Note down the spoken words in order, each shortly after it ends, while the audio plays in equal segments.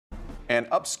An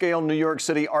upscale New York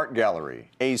City art gallery,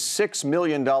 a $6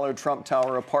 million Trump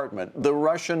Tower apartment, the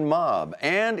Russian mob,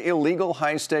 and illegal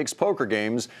high-stakes poker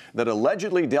games that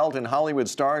allegedly dealt in Hollywood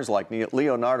stars like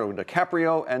Leonardo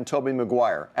DiCaprio and Tobey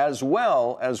Maguire, as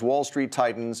well as Wall Street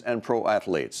titans and pro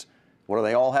athletes. What do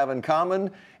they all have in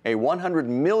common? A $100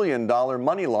 million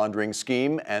money laundering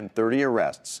scheme and 30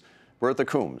 arrests. Bertha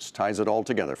Coombs ties it all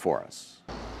together for us.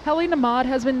 Heli Namad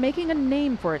has been making a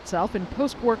name for itself in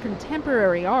post-war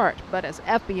contemporary art, but as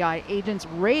FBI agents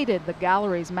raided the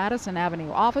gallery's Madison Avenue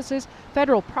offices,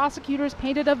 federal prosecutors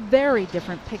painted a very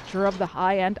different picture of the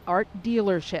high-end art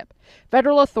dealership.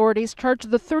 Federal authorities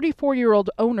charged the 34-year-old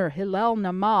owner, Hillel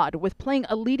Namad, with playing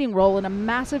a leading role in a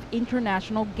massive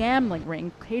international gambling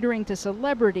ring catering to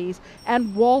celebrities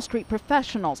and Wall Street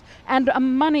professionals, and a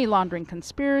money laundering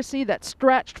conspiracy that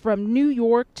stretched from New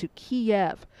York to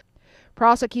Kiev.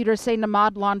 Prosecutors say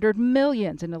Namad laundered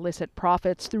millions in illicit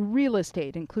profits through real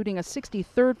estate, including a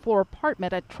 63rd floor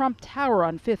apartment at Trump Tower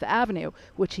on Fifth Avenue,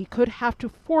 which he could have to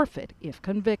forfeit if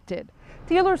convicted.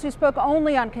 Dealers who spoke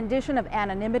only on condition of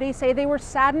anonymity say they were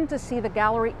saddened to see the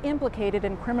gallery implicated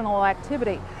in criminal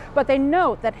activity. But they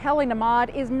note that Heli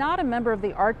Namad is not a member of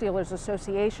the Art Dealers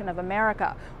Association of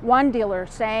America. One dealer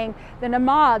saying the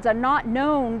Namads are not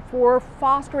known for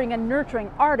fostering and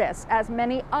nurturing artists as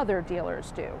many other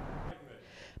dealers do,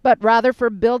 but rather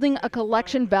for building a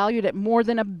collection valued at more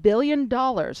than $1 billion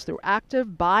through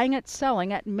active buying and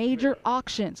selling at major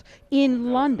auctions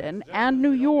in London and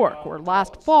New York, where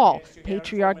last fall,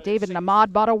 patriarch David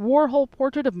Namad bought a Warhol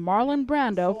portrait of Marlon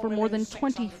Brando for more than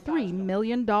 $23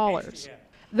 million.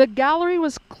 The gallery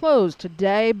was closed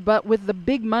today, but with the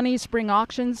big money spring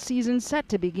auction season set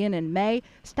to begin in May,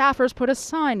 staffers put a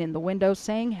sign in the window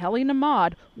saying Heli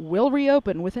Namad will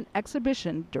reopen with an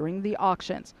exhibition during the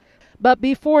auctions. But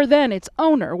before then, its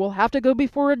owner will have to go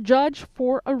before a judge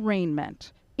for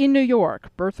arraignment. In New York,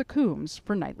 Bertha Coombs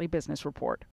for Nightly Business Report.